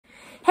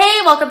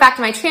Hey, welcome back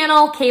to my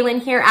channel.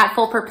 Kaylin here at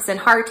Full Purpose and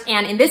Heart.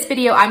 And in this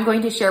video, I'm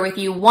going to share with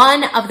you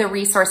one of the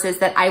resources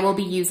that I will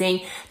be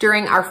using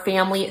during our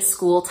family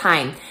school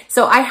time.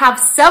 So I have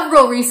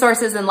several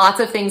resources and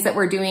lots of things that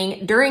we're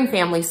doing during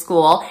family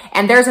school.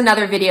 And there's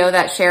another video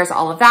that shares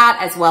all of that,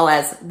 as well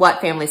as what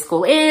family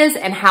school is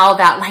and how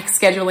that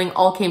scheduling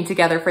all came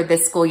together for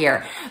this school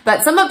year.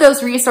 But some of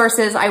those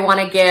resources I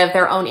want to give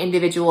their own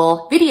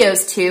individual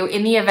videos to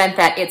in the event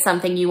that it's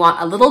something you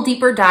want a little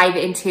deeper dive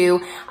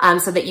into,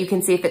 so that you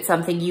can see if it's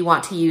something you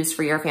want to use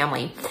for your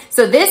family.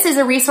 So this is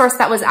a resource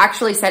that was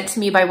actually sent to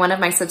me by one of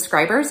my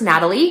subscribers,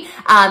 Natalie,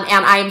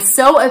 and I'm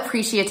so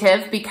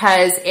appreciative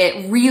because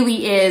it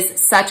really is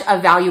such a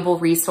valuable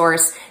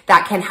resource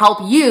that can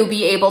help you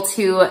be able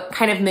to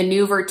kind of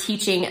maneuver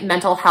teaching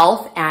mental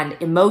health and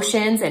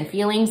emotions and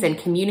feelings and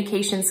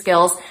communication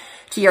skills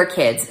to your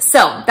kids.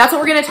 So that's what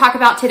we're going to talk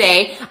about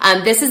today.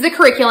 This is the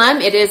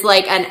curriculum. It is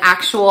like an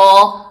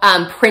actual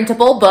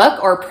printable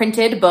book or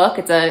printed book.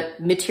 It's a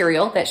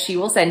material that she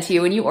will send to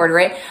you when you order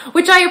it,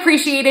 which I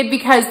appreciated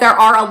because there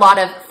are a lot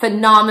of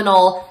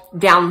phenomenal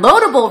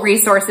downloadable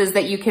resources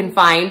that you can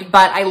find,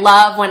 but I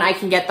love when I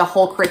can get the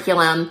whole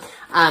curriculum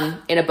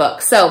in a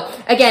book. So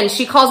again,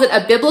 she calls it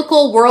a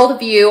biblical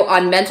worldview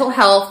on mental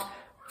health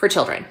for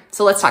children.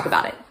 So let's talk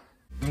about it.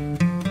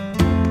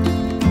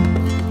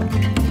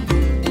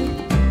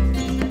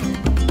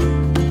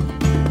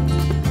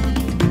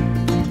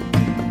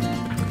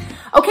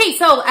 Okay,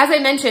 so as I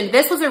mentioned,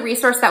 this was a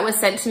resource that was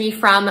sent to me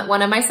from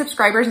one of my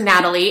subscribers,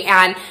 Natalie,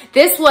 and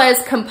this was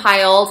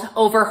compiled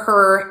over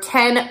her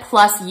 10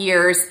 plus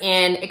years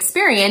in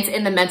experience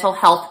in the mental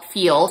health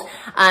field,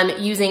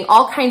 using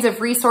all kinds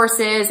of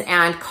resources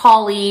and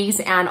colleagues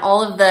and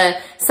all of the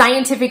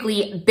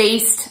scientifically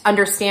based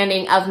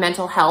understanding of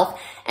mental health,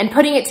 and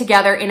putting it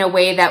together in a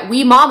way that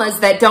we mamas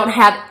that don't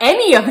have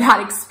any of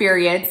that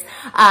experience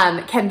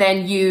can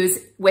then use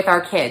with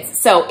our kids.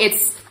 So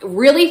it's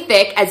really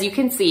thick, as you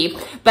can see,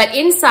 but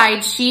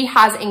inside she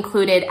has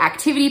included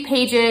activity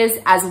pages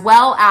as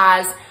well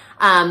as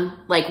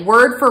like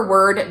word for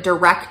word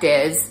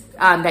directives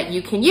that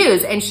you can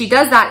use. And she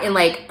does that in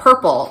like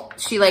purple.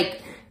 She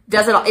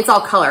does it all, it's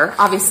all color,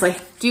 obviously.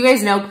 Do you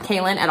guys know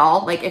Kaylin at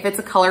all? Like if it's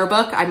a color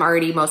book, I'm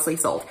already mostly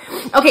sold.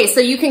 Okay, so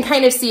you can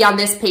kind of see on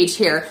this page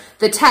here,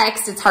 the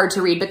text, it's hard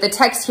to read, but the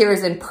text here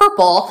is in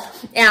purple.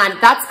 And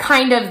that's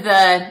kind of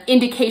the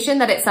indication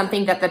that it's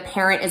something that the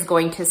parent is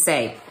going to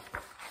say.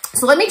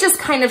 So let me just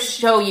kind of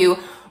show you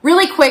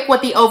really quick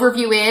what the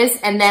overview is,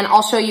 and then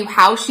I'll show you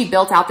how she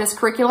built out this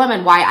curriculum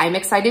and why I'm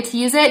excited to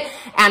use it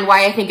and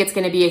why I think it's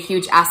going to be a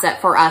huge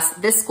asset for us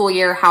this school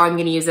year, how I'm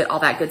going to use it, all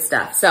that good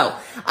stuff. So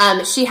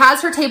she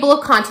has her table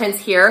of contents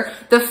here.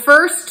 The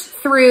first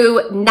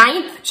through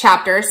 9th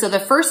chapters, so the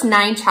first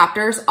 9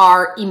 chapters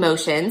are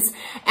emotions,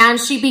 and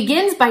she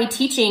begins by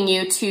teaching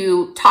you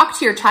to talk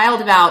to your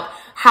child about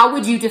how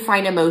would you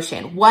define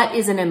emotion? What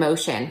is an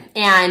emotion?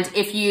 And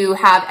if you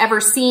have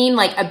ever seen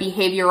like a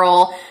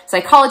behavioral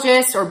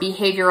psychologist or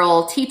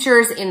behavioral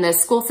teachers in the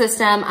school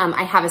system,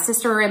 I have a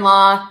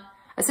sister-in-law's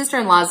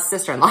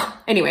sister-in-law,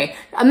 anyway,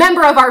 a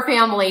member of our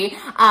family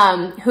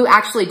who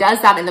actually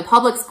does that in the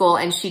public school,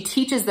 and she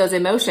teaches those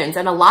emotions.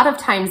 And a lot of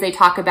times they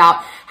talk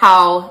about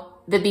how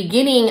the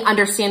beginning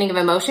understanding of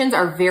emotions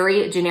are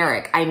very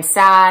generic. I'm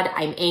sad,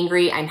 I'm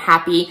angry, I'm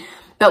happy.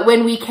 But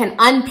when we can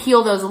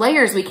unpeel those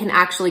layers, we can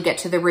actually get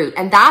to the root.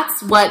 And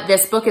that's what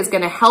this book is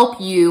going to help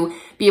you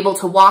be able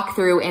to walk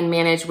through and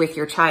manage with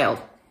your child.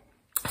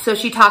 So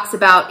she talks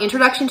about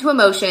introduction to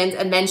emotions,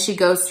 and then she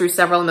goes through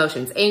several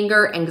emotions: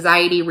 anger,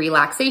 anxiety,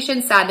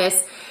 relaxation,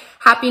 sadness,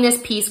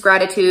 happiness, peace,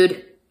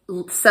 gratitude,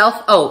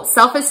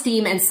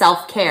 self-esteem, and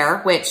self-care,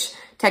 which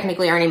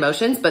technically aren't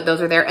emotions, but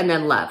those are there, and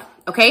then love.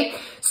 Okay,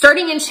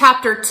 starting in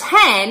chapter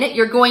 10,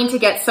 you're going to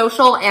get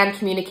social and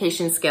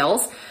communication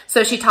skills.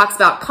 So she talks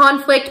about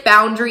conflict,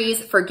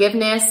 boundaries,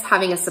 forgiveness,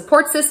 having a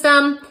support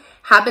system,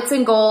 habits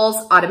and goals,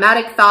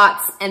 automatic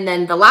thoughts, and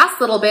then the last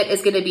little bit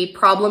is going to be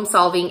problem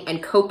solving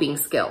and coping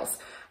skills.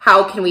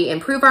 How can we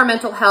improve our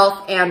mental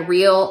health and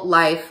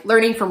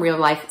learning from real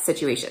life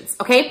situations?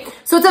 Okay,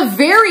 so it's a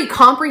very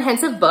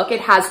comprehensive book.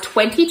 It has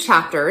 20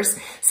 chapters.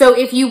 So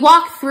if you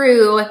walk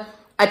through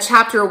a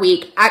chapter a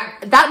week,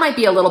 that might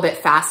be a little bit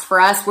fast for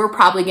us. We're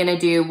probably going to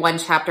do 1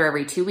 chapter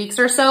every 2 weeks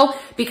or so,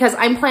 because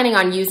I'm planning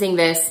on using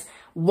this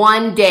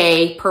 1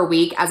 day per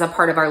week as a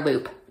part of our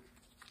loop,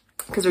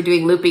 because we're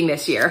doing looping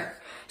this year.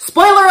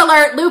 Spoiler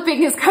alert,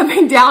 looping is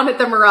coming down at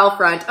the Morel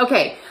front.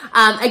 Okay,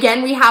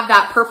 again, we have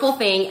that purple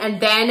thing, and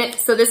then,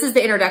 so this is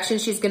the introduction.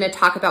 She's going to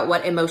talk about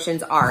what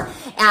emotions are.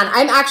 And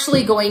I'm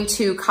actually going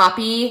to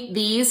copy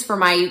these for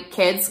my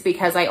kids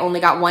because I only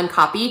got 1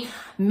 copy.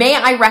 May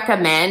I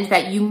recommend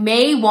that you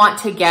may want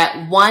to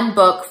get 1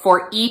 book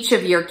for each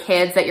of your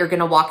kids that you're going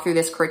to walk through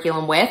this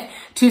curriculum with,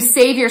 to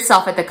save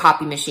yourself at the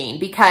copy machine,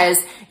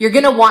 because you're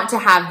going to want to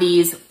have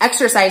these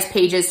exercise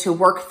pages to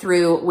work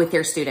through with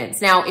your students.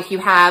 Now, if you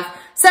have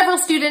several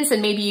students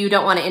and maybe you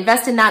don't want to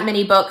invest in that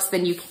many books,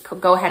 then you can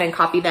go ahead and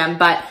copy them.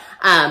 But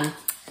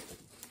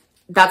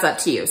that's up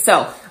to you.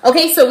 So,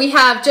 okay, so we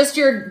have just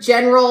your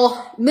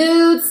general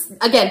moods.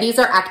 Again, these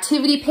are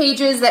activity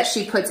pages that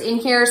she puts in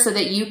here so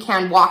that you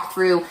can walk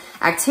through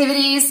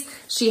activities.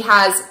 She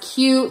has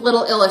cute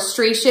little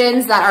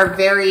illustrations that are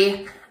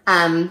very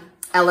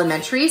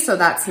elementary, so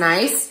that's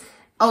nice.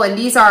 Oh, and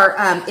these are,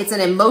 it's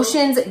an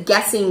emotions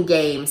guessing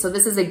game. So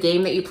this is a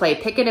game that you play.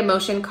 Pick an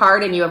emotion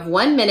card and you have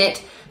 1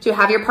 minute to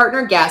have your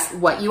partner guess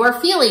what you are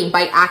feeling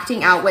by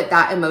acting out what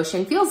that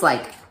emotion feels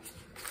like.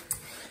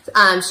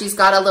 She's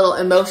got a little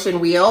emotion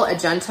wheel, a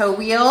Junto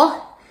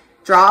wheel.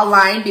 Draw a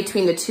line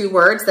between the two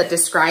words that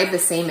describe the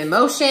same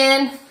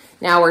emotion.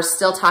 Now we're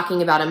still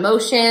talking about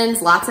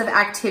emotions, lots of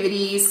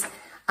activities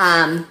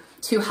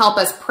to help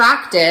us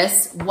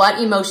practice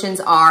what emotions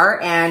are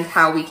and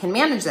how we can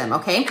manage them,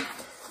 okay?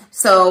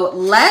 So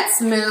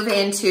let's move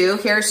into,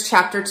 here's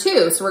chapter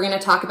 2. So we're gonna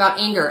talk about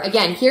anger.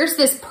 Again, here's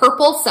this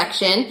purple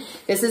section.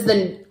 This is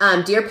the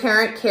Dear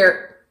Parent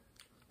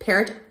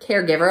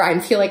Caregiver. I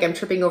feel like I'm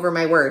tripping over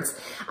my words.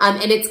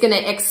 And it's gonna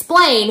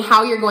explain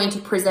how you're going to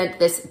present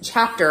this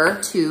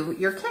chapter to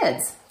your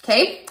kids,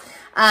 okay?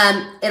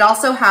 It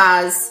also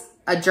has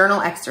a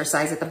journal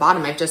exercise at the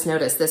bottom. I've just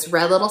noticed this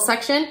red little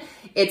section.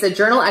 It's a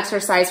journal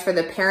exercise for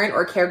the parent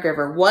or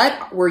caregiver.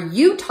 What were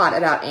you taught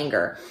about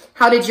anger?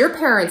 How did your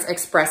parents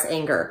express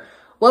anger?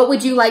 What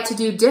would you like to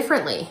do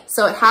differently?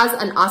 So it has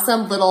an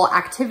awesome little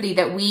activity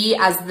that we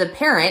as the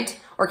parent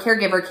or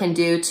caregiver can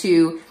do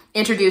to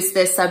introduce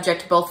this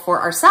subject both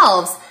for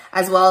ourselves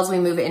as well as we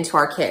move it into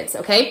our kids,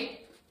 okay?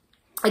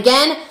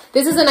 Again,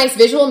 this is a nice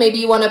visual. Maybe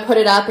you want to put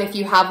it up if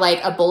you have like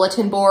a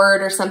bulletin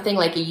board or something,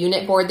 like a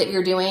unit board that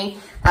you're doing.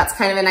 That's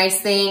kind of a nice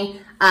thing.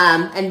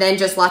 And then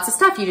just lots of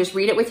stuff. You just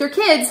read it with your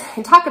kids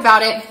and talk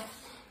about it.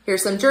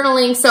 Here's some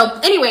journaling. So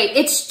anyway,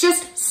 it's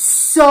just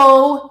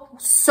so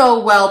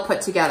well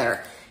put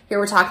together. Here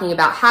we're talking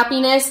about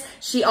happiness.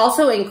 She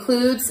also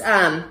includes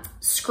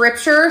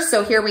scripture.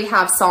 So here we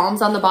have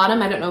Psalms on the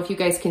bottom. I don't know if you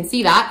guys can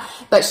see that,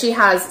 but she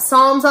has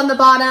Psalms on the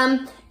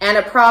bottom and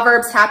a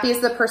Proverbs, happy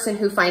is the person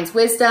who finds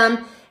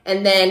wisdom.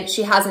 And then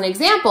she has an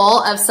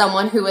example of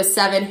someone who was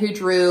 7 who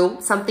drew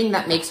something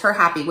that makes her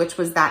happy, which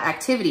was that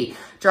activity.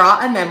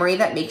 Draw a memory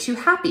that makes you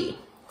happy.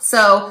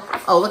 So,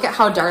 oh, look at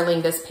how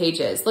darling this page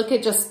is. Look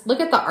at the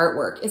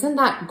artwork. Isn't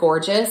that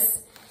gorgeous?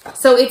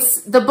 So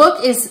the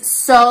book is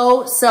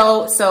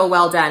so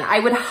well done. I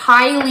would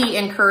highly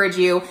encourage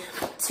you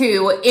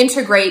to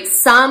integrate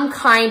some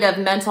kind of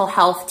mental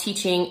health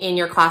teaching in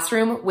your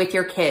classroom with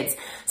your kids.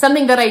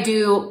 Something that I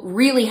do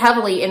really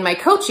heavily in my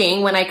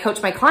coaching when I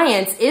coach my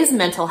clients is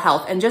mental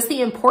health and just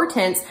the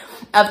importance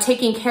of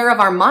taking care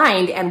of our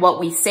mind and what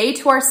we say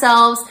to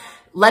ourselves,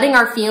 letting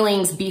our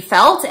feelings be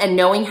felt and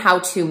knowing how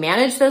to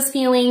manage those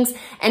feelings.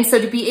 And so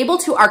to be able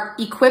to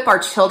equip our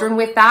children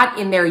with that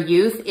in their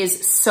youth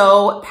is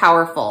so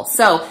powerful.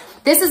 So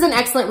this is an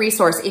excellent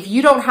resource. If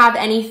you don't have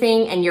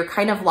anything and you're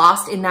kind of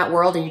lost in that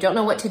world and you don't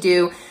know what to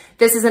do,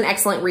 this is an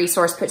excellent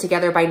resource put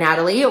together by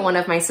Natalie, one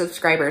of my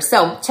subscribers.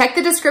 So check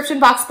the description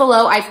box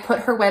below. I've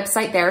put her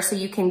website there so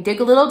you can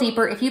dig a little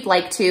deeper if you'd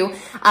like to.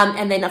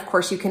 And then of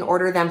course you can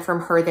order them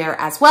from her there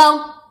as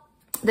well.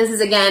 This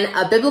is, again,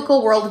 a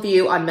biblical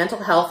worldview on mental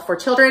health for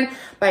children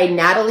by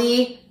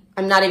Natalie.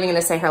 I'm not even going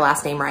to say her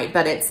last name right,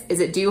 but is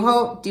it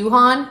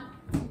Duhan?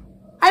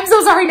 I'm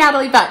so sorry,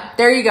 Natalie, but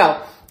there you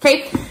go.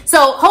 Okay,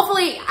 so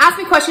hopefully ask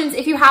me questions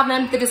if you have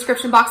them, the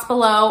description box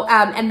below.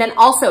 And then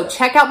also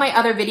check out my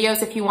other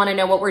videos if you want to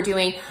know what we're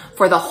doing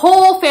for the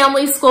whole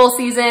family school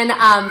season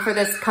for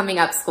this coming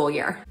up school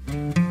year.